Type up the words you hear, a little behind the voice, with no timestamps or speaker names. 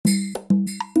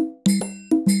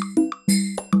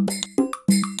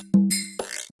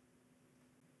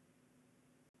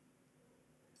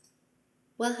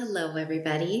Well, hello,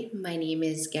 everybody. My name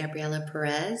is Gabriela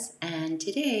Perez, and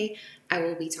today I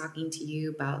will be talking to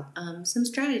you about some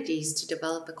strategies to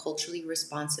develop a culturally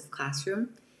responsive classroom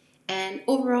and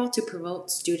overall to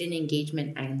promote student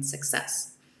engagement and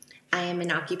success. I am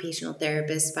an occupational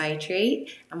therapist by trade.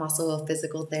 I'm also a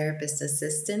physical therapist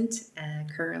assistant.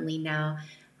 Currently, now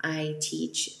I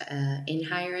teach in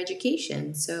higher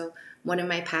education. So, one of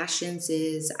my passions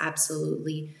is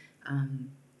absolutely.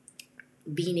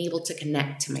 Being able to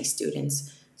connect to my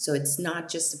students. So it's not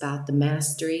just about the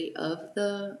mastery of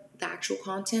the actual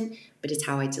content, but it's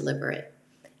how I deliver it.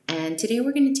 And today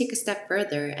we're going to take a step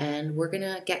further and we're going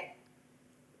to get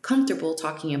comfortable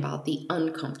talking about the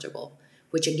uncomfortable,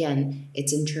 which again,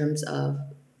 it's in terms of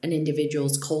an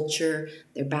individual's culture,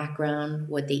 their background,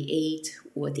 what they ate,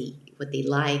 what they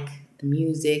like, the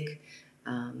music.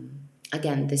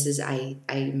 Again, this is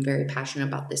I'm very passionate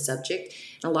about this subject,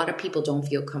 and a lot of people don't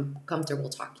feel comfortable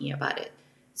talking about it.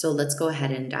 So let's go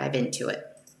ahead and dive into it.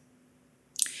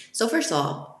 So first of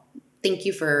all, thank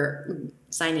you for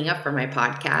signing up for my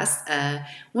podcast.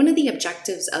 One of the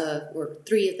objectives or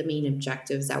three of the main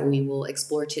objectives that we will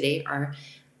explore today are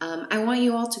I want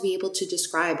you all to be able to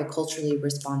describe a culturally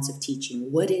responsive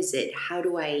teaching. What is it? How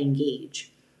do I engage?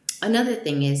 Another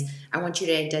thing is, I want you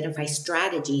to identify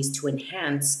strategies to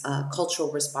enhance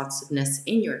cultural responsiveness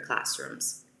in your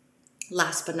classrooms.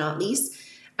 Last but not least,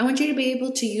 I want you to be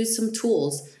able to use some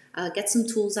tools, get some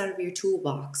tools out of your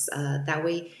toolbox. That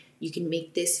way, you can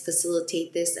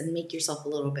facilitate this, and make yourself a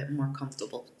little bit more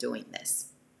comfortable doing this.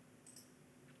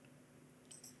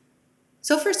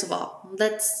 So, first of all,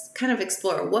 let's kind of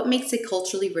explore what makes a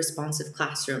culturally responsive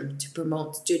classroom to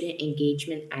promote student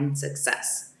engagement and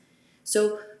success.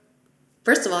 So,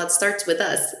 first of all, it starts with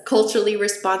us. Culturally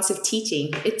responsive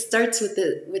teaching. It starts with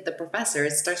the professor.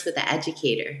 It starts with the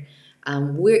educator.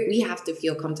 We have to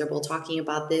feel comfortable talking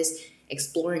about this,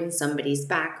 exploring somebody's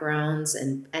backgrounds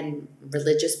and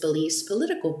religious beliefs,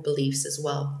 political beliefs as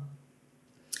well.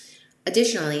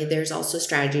 Additionally, there's also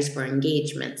strategies for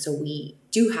engagement. So we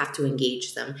do have to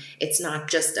engage them. It's not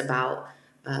just about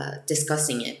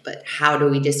discussing it, but how do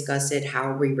we discuss it? How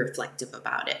are we reflective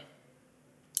about it?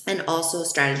 And also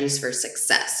strategies for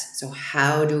success. So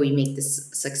how do we make this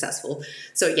successful?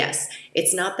 So yes,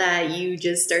 it's not that you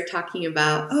just start talking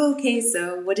about, oh, okay,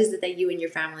 so what is it that you and your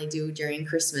family do during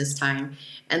Christmas time?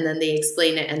 And then they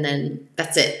explain it and then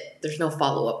that's it. There's no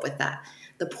follow-up with that.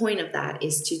 The point of that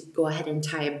is to go ahead and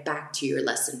tie it back to your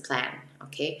lesson plan,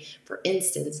 okay? For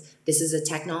instance, this is a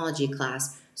technology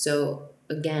class. So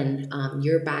again,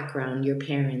 your background, your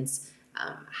parents,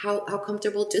 how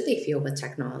comfortable do they feel with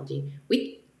technology?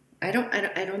 I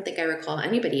don't think I recall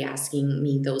anybody asking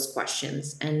me those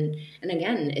questions. And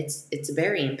again, it's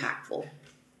very impactful.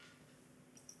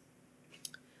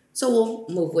 So we'll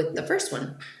move with the first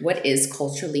one. What is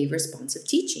culturally responsive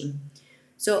teaching?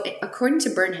 So according to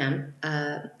Burnham,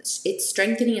 it's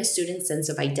strengthening a student's sense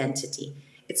of identity.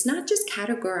 It's not just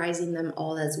categorizing them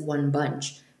all as one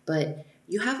bunch, but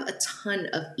you have a ton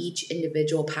of each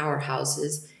individual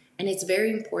powerhouses, and it's very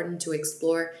important to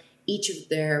explore each of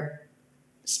their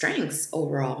strengths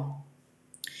overall.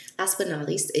 Last but not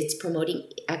least, it's promoting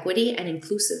equity and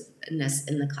inclusiveness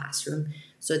in the classroom.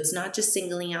 So it's not just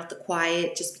singling out the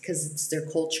quiet just because it's their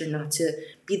culture, not to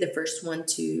be the first one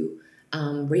to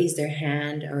raise their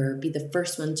hand or be the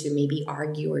first one to maybe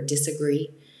argue or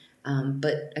disagree.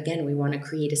 But again, we want to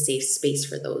create a safe space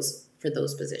for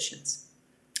those positions.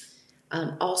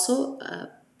 Also,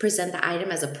 present the item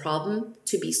as a problem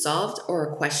to be solved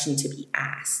or a question to be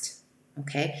asked.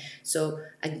 Okay, so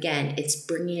again, it's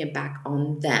bringing it back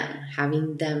on them,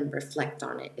 having them reflect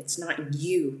on it. It's not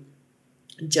you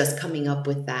just coming up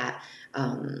with that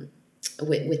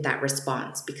with that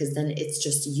response, because then it's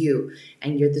just you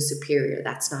and you're the superior.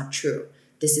 That's not true.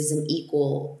 This is an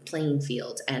equal playing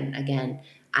field. And again,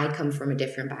 I come from a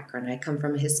different background. I come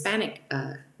from a Hispanic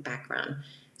background.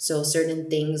 So certain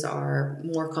things are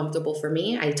more comfortable for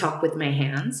me. I talk with my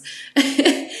hands.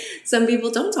 Some people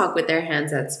don't talk with their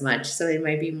hands as much, so it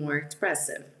might be more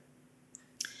expressive.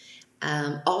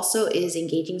 Also is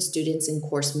engaging students in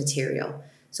course material.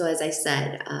 So as I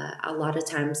said, a lot of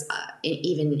times,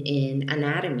 even in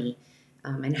anatomy,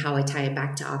 and how I tie it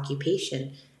back to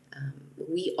occupation,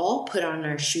 we all put on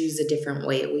our shoes a different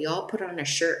way. We all put on a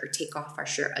shirt or take off our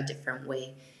shirt a different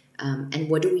way. And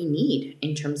what do we need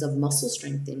in terms of muscle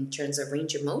strength, in terms of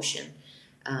range of motion?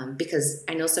 Because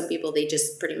I know some people, they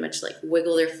just pretty much like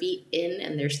wiggle their feet in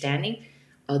and they're standing.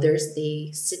 Others,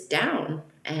 they sit down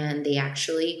and they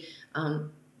actually,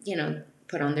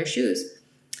 put on their shoes.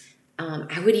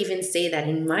 I would even say that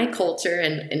in my culture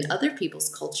and in other people's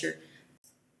culture,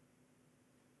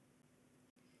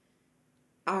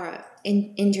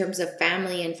 In terms of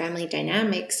family and family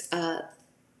dynamics,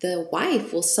 the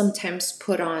wife will sometimes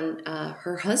put on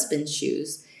her husband's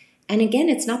shoes. And again,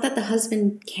 it's not that the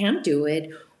husband can't do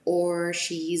it or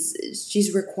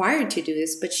she's required to do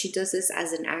this, but she does this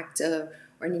as an act of,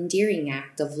 or an endearing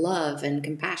act of love and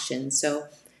compassion. So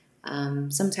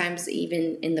sometimes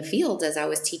even in the field, as I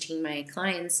was teaching my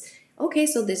clients, okay,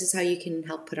 so this is how you can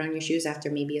help put on your shoes after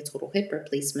maybe a total hip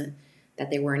replacement that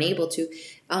they weren't able to.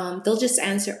 They'll just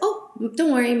answer, oh,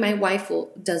 don't worry, my wife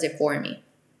does it for me.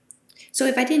 So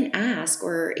if I didn't ask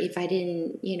or if I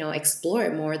didn't, explore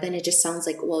it more, then it just sounds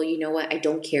like, well, you know what, I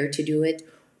don't care to do it.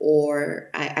 Or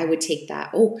I would take that,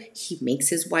 oh, he makes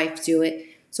his wife do it.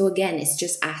 So again, it's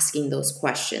just asking those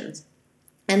questions.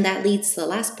 And that leads to the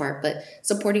last part, but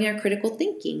supporting our critical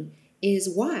thinking is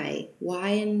why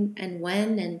and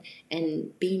when,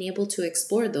 and being able to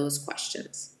explore those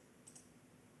questions.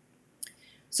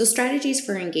 So strategies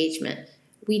for engagement.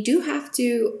 We do have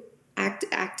to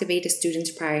activate a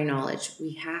student's prior knowledge.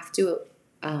 We have to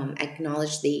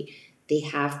acknowledge they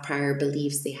have prior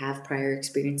beliefs, they have prior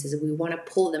experiences, and we want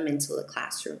to pull them into the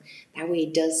classroom. That way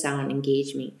it does sound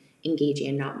engaging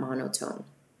and not monotone.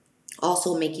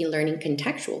 Also, making learning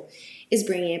contextual is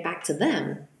bringing it back to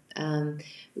them.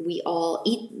 We all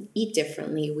eat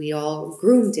differently. We all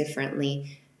groom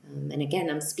differently. And again,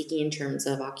 I'm speaking in terms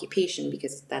of occupation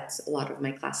because that's a lot of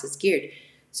my classes geared.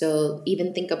 So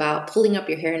even think about pulling up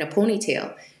your hair in a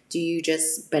ponytail. Do you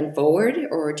just bend forward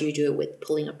or do you do it with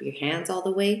pulling up your hands all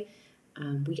the way?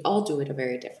 We all do it a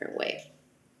very different way.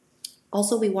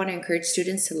 Also, we want to encourage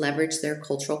students to leverage their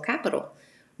cultural capital.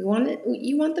 You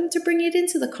want them to bring it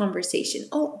into the conversation.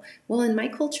 Oh, well, in my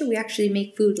culture, we actually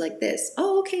make food like this.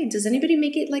 Oh, okay. Does anybody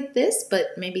make it like this,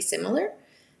 but maybe similar?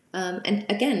 And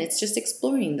again, it's just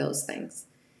exploring those things.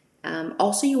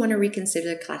 Also, you want to reconsider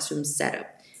the classroom setup.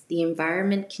 The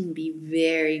environment can be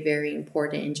very, very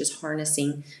important in just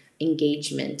harnessing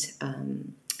engagement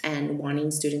and wanting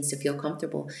students to feel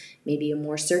comfortable. Maybe a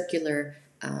more circular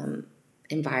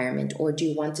environment, or do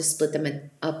you want to split them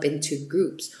up into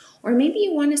groups? Or maybe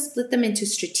you want to split them into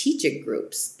strategic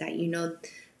groups that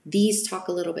these talk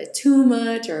a little bit too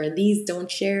much or these don't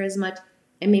share as much,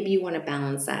 and maybe you want to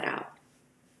balance that out.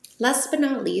 Last but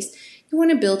not least, you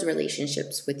want to build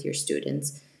relationships with your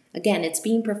students. Again, it's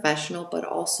being professional, but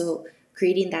also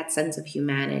creating that sense of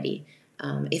humanity.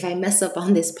 If I mess up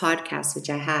on this podcast, which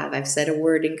I have, I've said a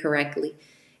word incorrectly,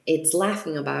 it's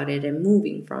laughing about it and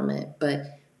moving from it,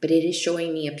 but it is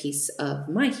showing me a piece of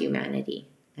my humanity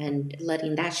and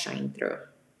letting that shine through.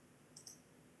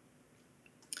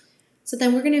 So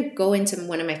then we're going to go into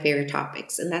one of my favorite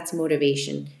topics, and that's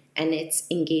motivation, and it's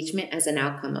engagement as an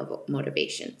outcome of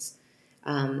motivations.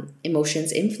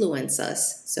 Emotions influence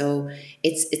us, so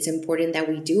it's important that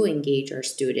we do engage our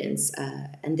students,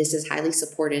 and this is highly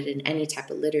supported in any type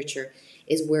of literature,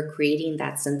 is we're creating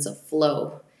that sense of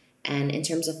flow. And in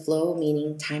terms of flow,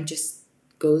 meaning time just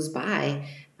goes by.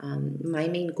 My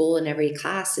main goal in every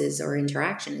class or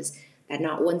interaction is that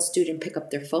not one student pick up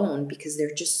their phone because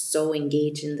they're just so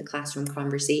engaged in the classroom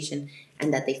conversation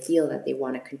and that they feel that they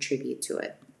want to contribute to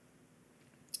it.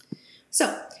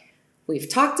 So we've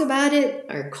talked about it,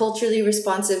 our culturally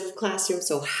responsive classroom.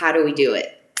 So how do we do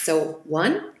it? So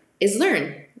one is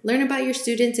learn. Learn about your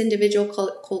students' individual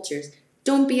cultures.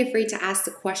 Don't be afraid to ask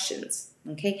the questions.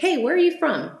 Okay, hey, where are you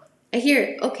from? I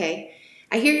hear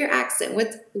your accent.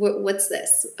 What's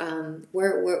this?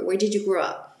 Where did you grow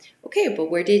up? Okay,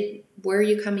 but where are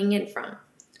you coming in from?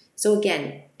 So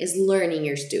again, is learning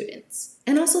your students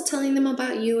and also telling them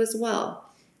about you as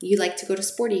well. You like to go to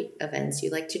sporty events. You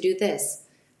like to do this.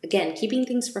 Again, keeping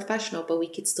things professional, but we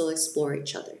could still explore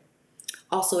each other.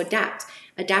 Also adapt.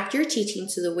 Adapt your teaching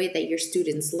to the way that your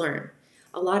students learn.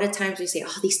 A lot of times we say,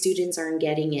 oh, these students aren't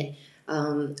getting it.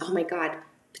 Oh my God.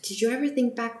 But did you ever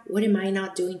think back, what am I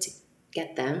not doing to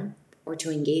get them or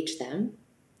to engage them?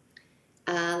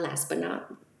 Last but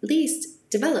not least,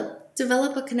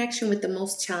 develop a connection with the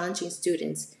most challenging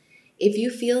students. If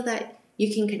you feel that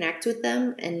you can connect with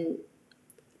them, and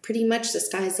pretty much the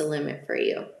sky's the limit for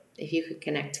you if you could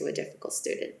connect to a difficult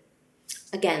student.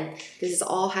 Again, this is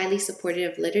all highly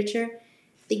supportive literature.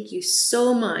 Thank you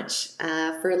so much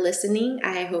for listening.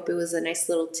 I hope it was a nice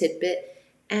little tidbit.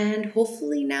 And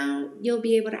hopefully now you'll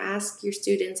be able to ask your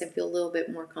students and feel a little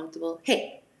bit more comfortable.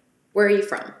 Hey, where are you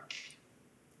from?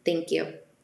 Thank you.